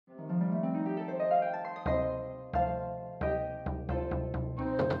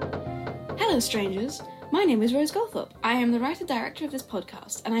Hello strangers, my name is Rose Goldthorpe. I am the writer-director of this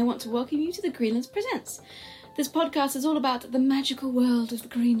podcast, and I want to welcome you to the Greenlands Presents. This podcast is all about the magical world of the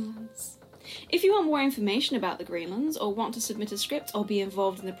Greenlands. If you want more information about the Greenlands, or want to submit a script or be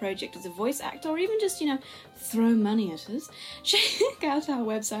involved in the project as a voice actor, or even just, throw money at us, check out our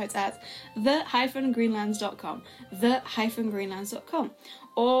website at the-greenlands.com, the-greenlands.com,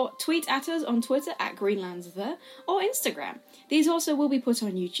 or tweet at us on Twitter at greenlandsthe, or Instagram. These also will be put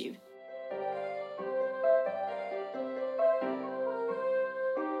on YouTube.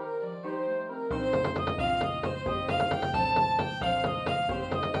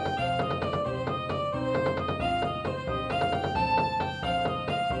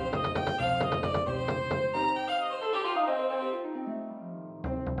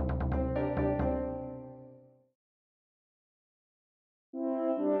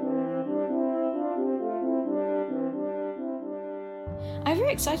 I'm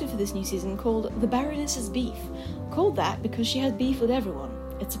very excited for this new season called The Baronesses' Beef. Called that because she has beef with everyone.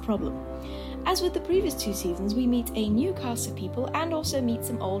 It's a problem. As with the previous two seasons, we meet a new cast of people and also meet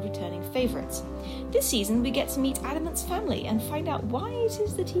some old returning favourites. This season we get to meet Adamant's family and find out why it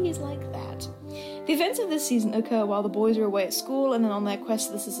is that he is like that. The events of this season occur while the boys are away at school and then on their quest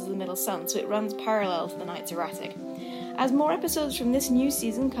to the Sisters of the Middle Sun, so it runs parallel to the Knights Erratic. As more episodes from this new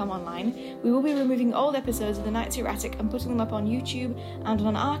season come online, we will be removing old episodes of the Knights Erratic and putting them up on YouTube and on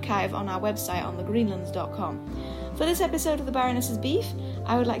an archive on our website on thegreenlands.com. For this episode of The Baronesses' Beef,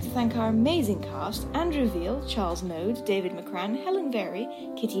 I would like to thank our amazing cast: Andrew Veal, Charles Node, David McCran, Helen Very,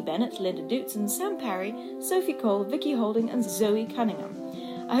 Kitty Bennett, Linda Dootson, Sam Parry, Sophie Cole, Vicky Holding and Zoe Cunningham.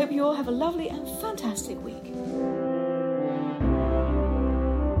 I hope you all have a lovely and fantastic week.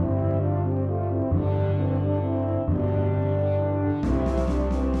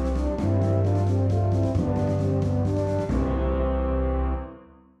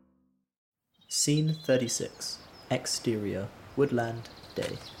 Scene 36. Exterior. Woodland.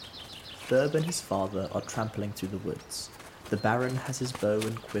 Day. Burb and his father are trampling through the woods. The Baron has his bow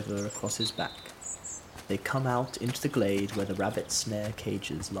and quiver across his back. They come out into the glade where the rabbit snare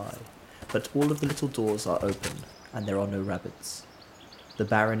cages lie, but all of the little doors are open, and there are no rabbits. The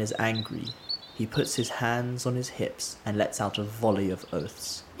Baron is angry. He puts his hands on his hips and lets out a volley of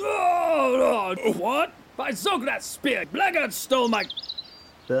oaths. Oh, what? By Zog, that spear! Blackguard stole my...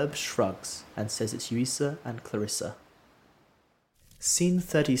 Burb shrugs and says it's Yuissa and Clarissa. Scene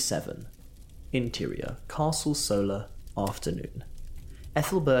 37. Interior. Castle Solar. Afternoon.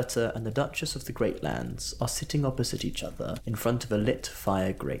 Ethelberta and the Duchess of the Greatlands are sitting opposite each other in front of a lit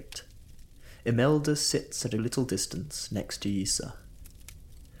fire grate. Imelda sits at a little distance next to Yuissa.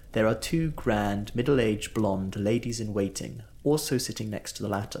 There are two grand, middle-aged blonde ladies-in-waiting also sitting next to the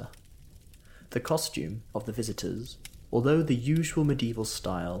latter. The costume of the visitors, although the usual medieval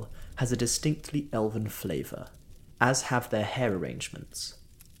style, has a distinctly elven flavour, as have their hair arrangements.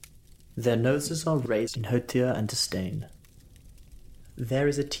 Their noses are raised in hauteur and disdain. There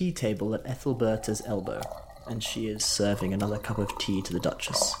is a tea table at Ethelberta's elbow, and she is serving another cup of tea to the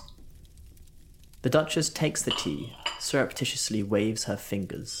Duchess. The Duchess takes the tea, surreptitiously waves her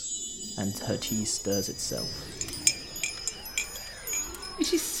fingers, and her tea stirs itself.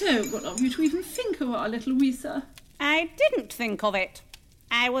 It is so good of you to even think of our little Yuissa. I didn't think of it.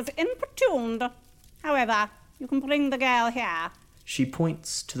 I was importuned. However, you can bring the girl here. She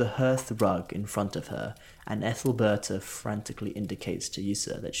points to the hearth rug in front of her, and Ethelberta frantically indicates to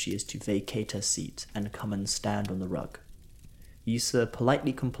Yuissa that she is to vacate her seat and come and stand on the rug. Yuissa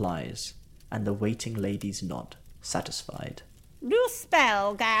politely complies, and the waiting ladies nod, satisfied. Do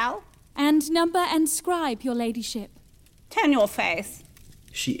spell, gal. And number and scribe, your ladyship. Turn your face.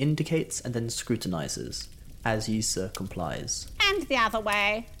 She indicates and then scrutinises, as Yuissa complies. And the other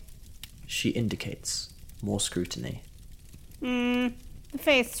way. She indicates. More scrutiny. The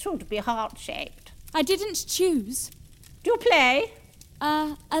face should be heart-shaped. I didn't choose. Do you play?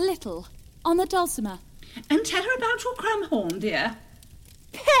 A little. On the dulcimer. And tell her about your crumhorn, dear.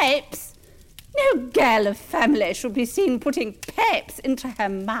 Pipes? No girl of family should be seen putting pipes into her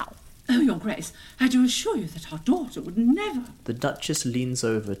mouth. Oh, Your Grace, I do assure you that our daughter would never... The Duchess leans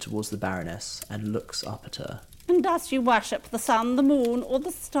over towards the Baroness and looks up at her. And does she worship the sun, the moon, or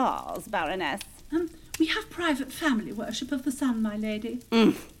the stars, Baroness? We have private family worship of the sun, my lady.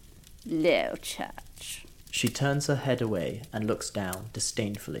 Low church. She turns her head away and looks down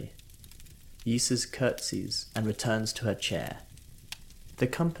disdainfully. Yuissa curtsies and returns to her chair. The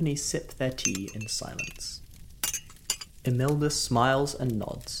company sip their tea in silence. Imelda smiles and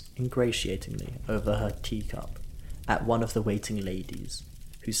nods ingratiatingly over her teacup at one of the waiting ladies,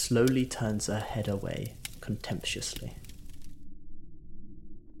 who slowly turns her head away contemptuously.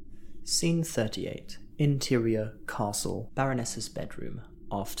 Scene 38. Interior, castle, Baroness's bedroom,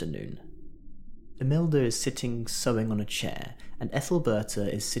 afternoon. Imelda is sitting sewing on a chair, and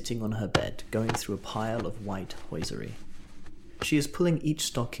Ethelberta is sitting on her bed, going through a pile of white hosiery. She is pulling each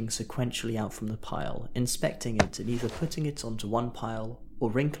stocking sequentially out from the pile, inspecting it and either putting it onto one pile, or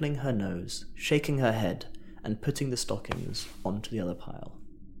wrinkling her nose, shaking her head, and putting the stockings onto the other pile.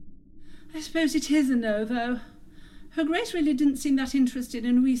 I suppose it is a no, though. Her Grace really didn't seem that interested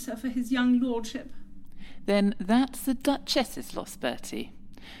in Louisa for his young lordship. Then that's the Duchess's loss, Bertie.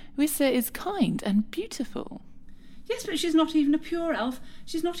 Wissa is kind and beautiful. Yes, but she's not even a pure elf.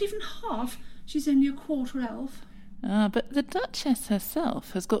 She's not even half. She's only a quarter elf. But the Duchess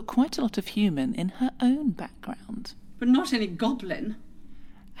herself has got quite a lot of human in her own background. But not any goblin.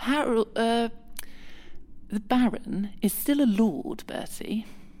 The Baron is still a lord, Bertie.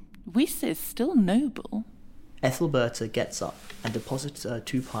 Wissa is still noble. Ethelberta gets up and deposits her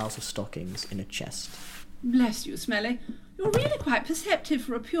 2 piles of stockings in a chest. Bless you, Smelly. You're really quite perceptive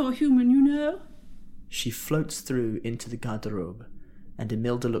for a pure human, you know. She floats through into the garderobe, and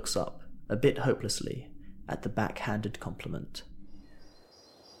Imelda looks up, a bit hopelessly, at the backhanded compliment.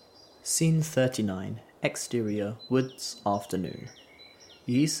 Scene 39. Exterior, woods, afternoon.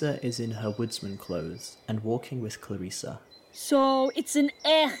 Louisa is in her woodsman clothes and walking with Clarissa. So it's an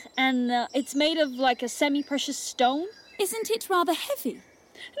and it's made of like a semi-precious stone? Isn't it rather heavy?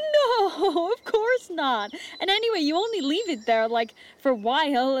 No, of course not. And anyway, you only leave it there, like, for a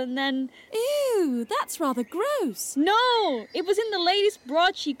while, and then... Ew, that's rather gross. No, it was in the latest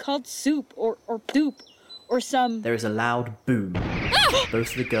broadsheet called Soup, or Dupe, or some... There is a loud boom.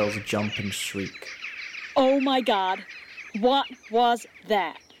 Both of the girls jump and shriek. Oh my God, what was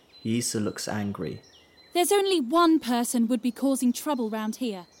that? Louisa looks angry. There's only one person would be causing trouble round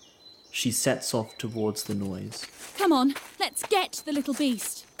here. She sets off towards the noise. Come on, let's get the little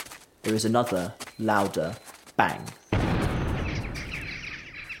beast. There is another, louder, bang.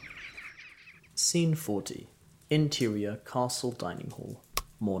 Scene 40. Interior, castle dining hall.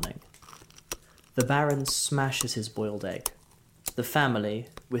 Morning. The Baron smashes his boiled egg. The family,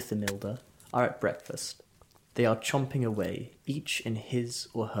 with Imelda, are at breakfast. They are chomping away, each in his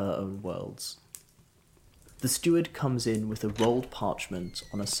or her own worlds. The steward comes in with a rolled parchment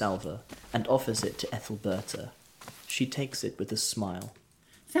on a salver and offers it to Ethelberta. She takes it with a smile.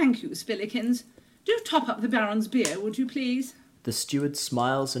 Thank you, Spillikins. Do top up the Baron's beer, would you please? The steward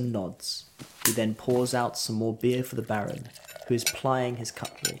smiles and nods. He then pours out some more beer for the Baron, who is plying his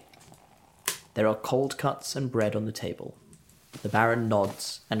cutlery. There are cold cuts and bread on the table. The Baron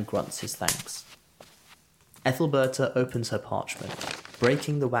nods and grunts his thanks. Ethelberta opens her parchment,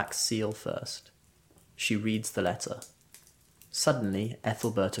 breaking the wax seal first. She reads the letter. Suddenly,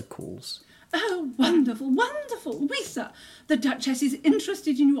 Ethelberta calls. Oh, wonderful, wonderful, Louisa. The Duchess is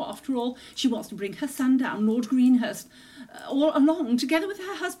interested in you after all. She wants to bring her son down, Lord Greenhurst, all along, together with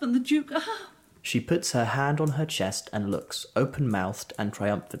her husband, the Duke. She puts her hand on her chest and looks, open-mouthed and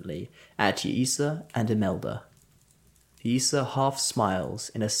triumphantly, at Louisa and Imelda. Louisa half smiles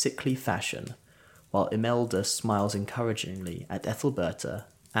in a sickly fashion, while Imelda smiles encouragingly at Ethelberta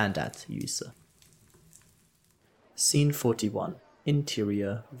and at Louisa. Scene 41.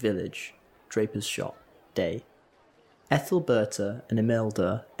 Interior, village, draper's shop, day. Ethelberta and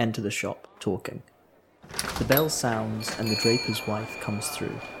Imelda enter the shop, talking. The bell sounds and the draper's wife comes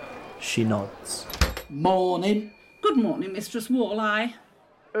through. She nods. Morning. Good morning, Mistress Walleye.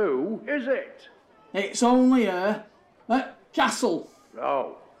 Who is it? It's only her. At Castle.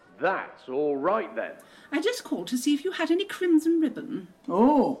 Oh, that's all right then. I just called to see if you had any crimson ribbon.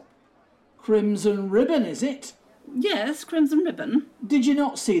 Oh, crimson ribbon, is it? Yes, crimson ribbon. Did you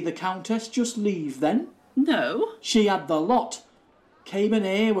not see the Countess just leave then? No. She had the lot. Came in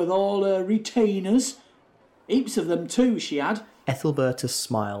here with all her retainers. Heaps of them too, she had. Ethelberta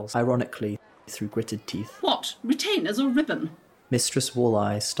smiles, ironically, through gritted teeth. What, retainers or ribbon? Mistress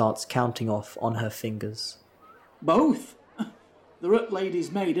Walleye starts counting off on her fingers. Both. The Rook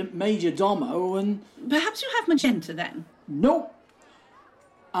lady's maid and Major Domo and... Perhaps you have magenta then? Nope.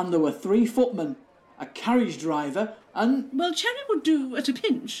 And there were 3 footmen, a carriage driver and... Well, cherry would do at a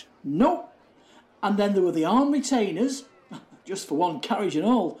pinch. Nope. And then there were the arm retainers, just for 1 carriage and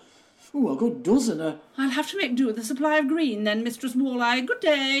all. Ooh, a good dozen. I'll have to make do with a supply of green then, Mistress Walleye. Good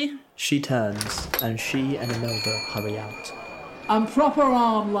day. She turns, and she and Imelda hurry out. And proper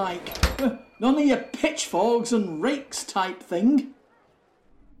arm like. None of your pitchforks and rakes type thing.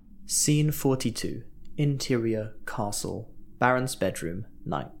 Scene 42. Interior, castle, Baron's bedroom,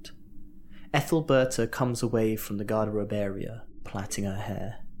 night. Ethelberta comes away from the garderobe area, plaiting her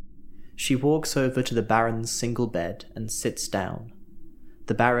hair. She walks over to the Baron's single bed and sits down.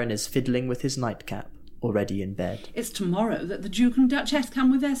 The Baron is fiddling with his nightcap, already in bed. It's tomorrow that the Duke and Duchess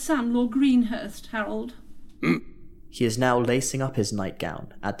come with their son, Lord Greenhurst, Harold. He is now lacing up his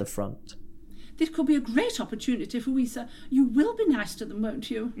nightgown at the front. This could be a great opportunity for Louisa. You will be nice to them,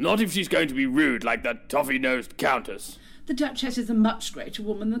 won't you? Not if she's going to be rude like that toffee-nosed countess. The Duchess is a much greater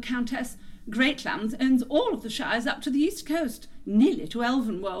woman than the Countess. Greatlands owns all of the shires up to the east coast, nearly to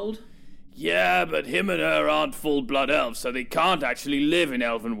Elvenwold. Yeah, but him and her aren't full-blood elves, so they can't actually live in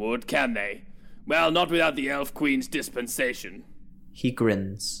Elvenwood, can they? Well, not without the Elf Queen's dispensation. He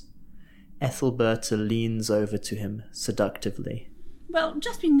grins. Ethelberta leans over to him seductively. Well,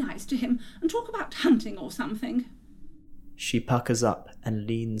 just be nice to him and talk about hunting or something. She puckers up and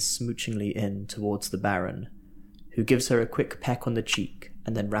leans smoochingly in towards the Baron, who gives her a quick peck on the cheek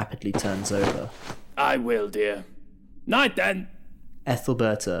and then rapidly turns over. I will, dear. Night, then.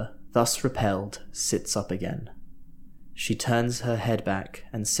 Ethelberta, thus repelled, sits up again. She turns her head back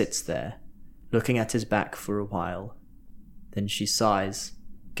and sits there, looking at his back for a while. Then she sighs,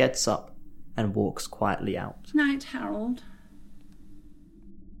 gets up, and walks quietly out. Night, Harold.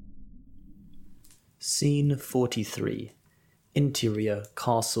 Scene 43. Interior,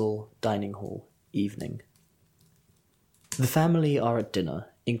 castle, dining hall, evening. The family are at dinner,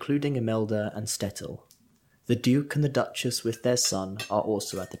 including Imelda and Stettel. The Duke and the Duchess with their son are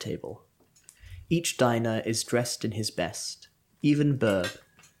also at the table. Each diner is dressed in his best, even Burb,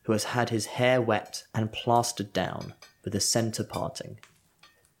 who has had his hair wet and plastered down, with the centre parting.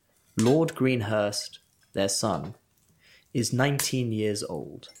 Lord Greenhurst, their son, is 19 years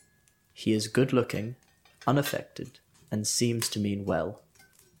old. He is good-looking, unaffected, and seems to mean well.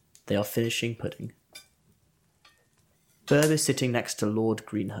 They are finishing pudding. Burb is sitting next to Lord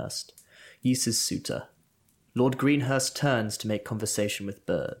Greenhurst, Yssa's suitor. Lord Greenhurst turns to make conversation with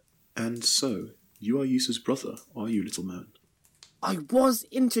Burb. And so, you are Yssa's brother, are you, little man? I was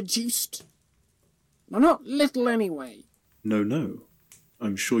introduced. I'm not little anyway. No.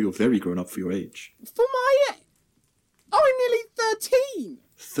 I'm sure you're very grown up for your age. For my age? I'm nearly 13.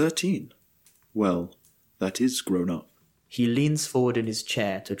 13? Well, that is grown up. He leans forward in his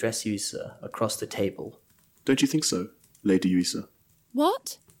chair to address Yussa across the table. Don't you think so, Lady Yussa?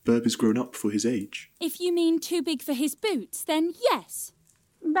 What? Burb is grown up for his age. If you mean too big for his boots, then yes.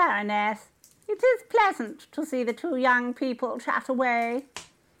 Baroness, it is pleasant to see the two young people chat away.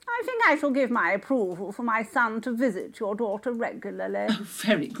 I think I shall give my approval for my son to visit your daughter regularly. Oh,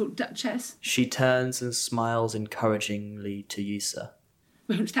 very good, Duchess. She turns and smiles encouragingly to Yussa.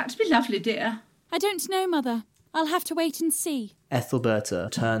 Won't that be lovely, dear? I don't know, Mother. I'll have to wait and see. Ethelberta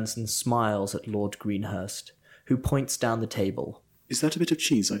turns and smiles at Lord Greenhurst, who points down the table. Is that a bit of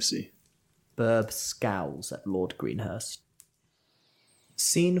cheese I see? Burb scowls at Lord Greenhurst.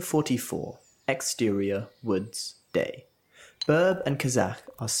 Scene 44. Exterior, woods, day. Burb and Kazakh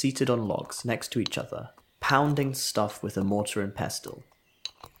are seated on logs next to each other, pounding stuff with a mortar and pestle.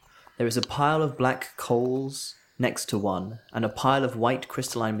 There is a pile of black coals next to one, and a pile of white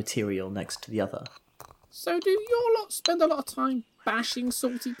crystalline material next to the other. So do your lot spend a lot of time bashing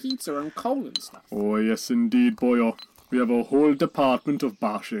salty pizza and coal and stuff? Oh, yes, indeed, boyo. We have a whole department of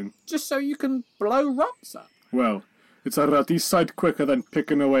bashing. Just so you can blow rocks up? Well, it's a ratty sight quicker than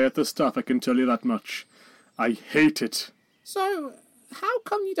picking away at the stuff, I can tell you that much. I hate it. So, how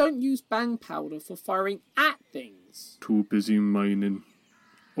come you don't use bang powder for firing at things? Too busy mining.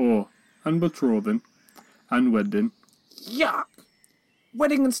 Oh, and betrothing. And wedding. Yuck!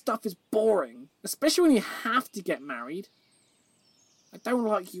 Wedding and stuff is boring, especially when you have to get married. I don't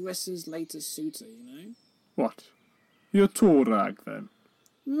like US's latest suitor, you know? What? You're Torag, then?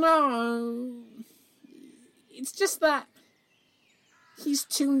 No. It's just that he's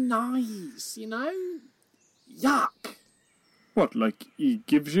too nice, you know? Yuck! What, like he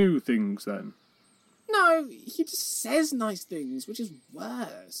gives you things, then? No, he just says nice things, which is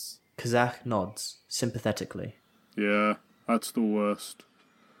worse. Kazakh nods, sympathetically. Yeah, that's the worst.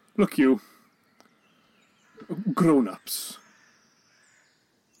 Look, you. Grown-ups.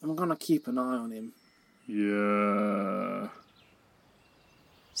 I'm gonna keep an eye on him. Yeah.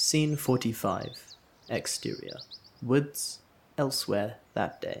 Scene 45. Exterior. Woods, elsewhere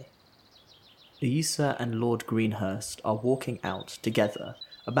that day. Louisa and Lord Greenhurst are walking out together,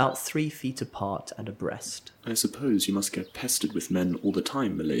 about 3 feet apart and abreast. I suppose you must get pestered with men all the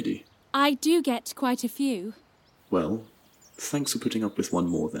time, milady. I do get quite a few. Well, thanks for putting up with one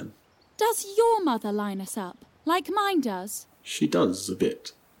more, then. Does your mother line us up, like mine does? She does, a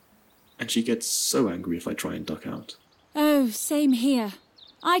bit. And she gets so angry if I try and duck out. Oh, same here.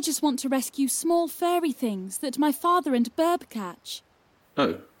 I just want to rescue small furry things that my father and Burb catch.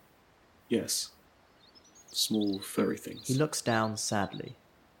 Oh, yes. Small furry things. He looks down sadly.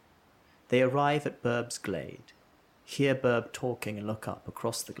 They arrive at Burb's glade. Hear Burb talking and look up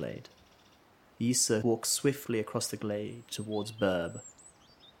across the glade. Issa walks swiftly across the glade towards Burb.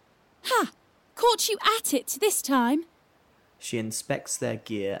 Ha! Caught you at it this time. She inspects their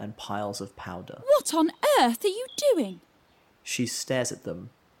gear and piles of powder. What on earth are you doing? She stares at them,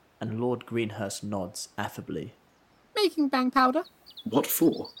 and Lord Greenhurst nods affably. Making bang powder. What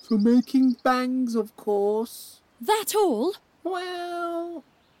for? For making bangs, of course. That all? Well,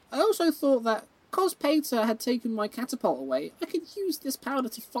 I also thought that, 'cause Pater had taken my catapult away, I could use this powder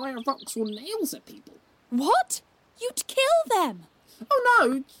to fire rocks or nails at people. What? You'd kill them? Oh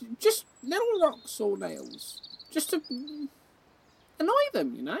no, just little rocks or nails. Just to annoy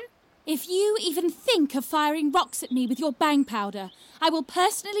them, you know? If you even think of firing rocks at me with your bang powder, I will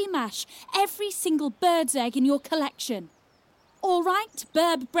personally mash every single bird's egg in your collection. All right,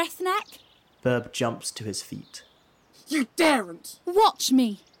 Burb Breathnack? Burb jumps to his feet. You daren't! Watch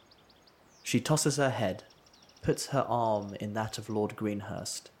me! She tosses her head, puts her arm in that of Lord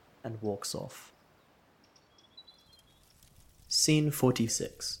Greenhurst, and walks off. Scene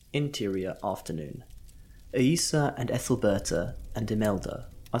 46. Interior afternoon. Aissa and Ethelberta and Imelda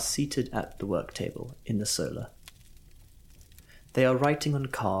are seated at the work table in the solar. They are writing on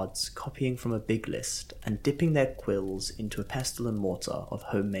cards, copying from a big list, and dipping their quills into a pestle and mortar of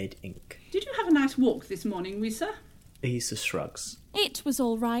homemade ink. Did you have a nice walk this morning, Risa? Aissa shrugs. It was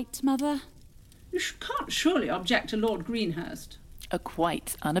all right, Mother. You can't surely object to Lord Greenhurst. A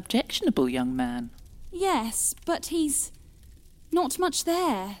quite unobjectionable young man. Yes, but he's not much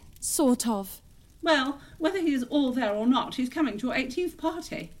there, sort of. Well, whether he is all there or not, he's coming to your 18th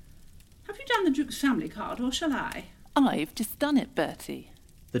party. Have you done the Duke's family card, or shall I? I've just done it, Bertie.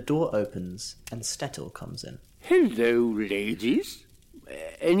 The door opens and Stettel comes in. Hello, ladies.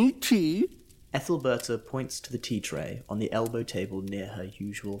 Any tea? Ethelberta points to the tea tray on the elbow table near her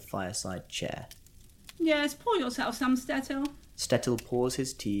usual fireside chair. Yes, pour yourself some, Stettel. Stettel pours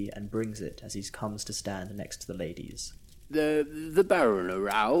his tea and brings it as he comes to stand next to the ladies. The Baron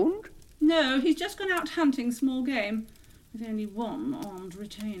around? No, he's just gone out hunting small game, with only one armed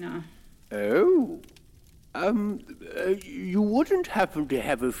retainer. Oh. You wouldn't happen to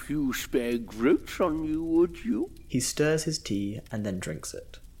have a few spare groats on you, would you? He stirs his tea and then drinks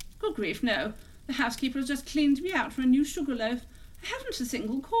it. Good grief, no. The housekeeper has just cleaned me out for a new sugar loaf. I haven't a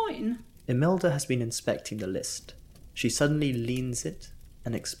single coin. Imelda has been inspecting the list. She suddenly leans it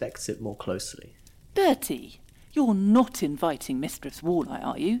and inspects it more closely. Bertie, you're not inviting Mistress Walleye,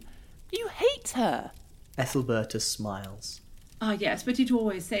 are you? You hate her. Ethelberta smiles. Ah, yes, but it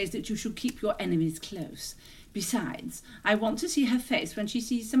always says that you should keep your enemies close. Besides, I want to see her face when she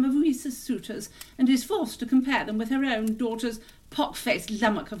sees some of Risa's suitors and is forced to compare them with her own daughter's pot-faced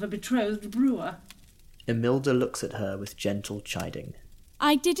lummock of a betrothed brewer. Imelda looks at her with gentle chiding.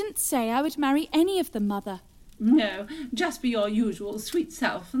 I didn't say I would marry any of them, Mother. No, just be your usual sweet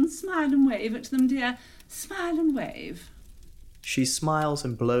self and smile and wave at them, dear. Smile and wave. She smiles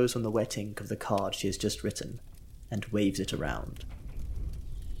and blows on the wet ink of the card she has just written, and waves it around.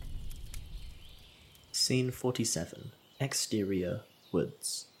 Scene 47. Exterior,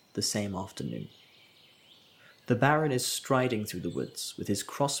 woods, the same afternoon. The Baron is striding through the woods with his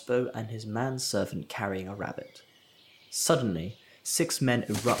crossbow and his manservant carrying a rabbit. Suddenly, 6 men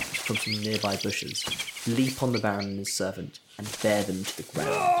erupt from some nearby bushes, leap on the Baron and his servant, and bear them to the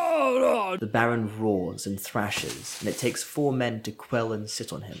ground. The Baron roars and thrashes, and it takes 4 men to quell and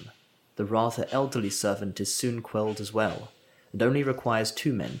sit on him. The rather elderly servant is soon quelled as well, and only requires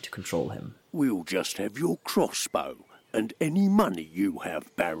 2 men to control him. We'll just have your crossbow, and any money you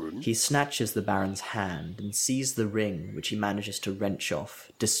have, Baron. He snatches the Baron's hand and sees the ring, which he manages to wrench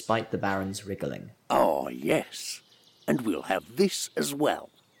off, despite the Baron's wriggling. Ah, yes. And we'll have this as well.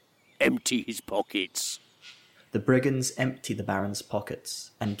 Empty his pockets. The brigands empty the Baron's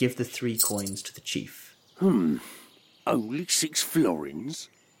pockets and give the 3 coins to the chief. Only 6 florins?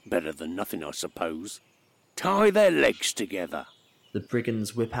 Better than nothing, I suppose. Tie their legs together. The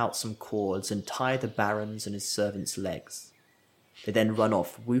brigands whip out some cords and tie the Baron's and his servant's legs. They then run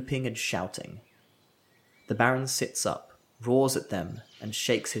off, whooping and shouting. The Baron sits up, roars at them, and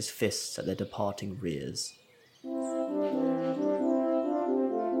shakes his fists at their departing rears.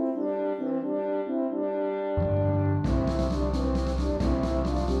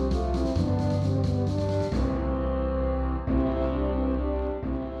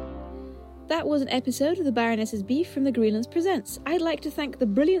 that was an episode of the Baronesses Beef from the Greenlands Presents. I'd like to thank the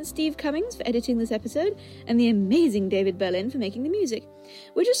brilliant Steve Cummings for editing this episode, and the amazing David Berlin for making the music.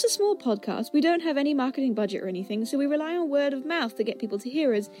 We're just a small podcast, we don't have any marketing budget or anything, so we rely on word of mouth to get people to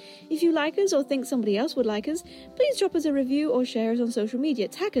hear us. If you like us or think somebody else would like us, please drop us a review or share us on social media,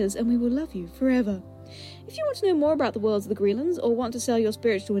 tag us, and we will love you forever. If you want to know more about the worlds of the Greenlands, or want to sell your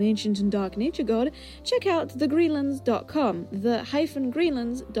spirits to an ancient and dark nature god, check out thegreenlands.com,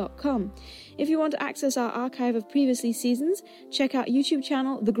 the-greenlands.com. If you want to access our archive of previously seasons, check out YouTube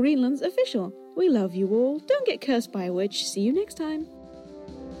channel The Greenlands Official. We love you all. Don't get cursed by a witch. See you next time.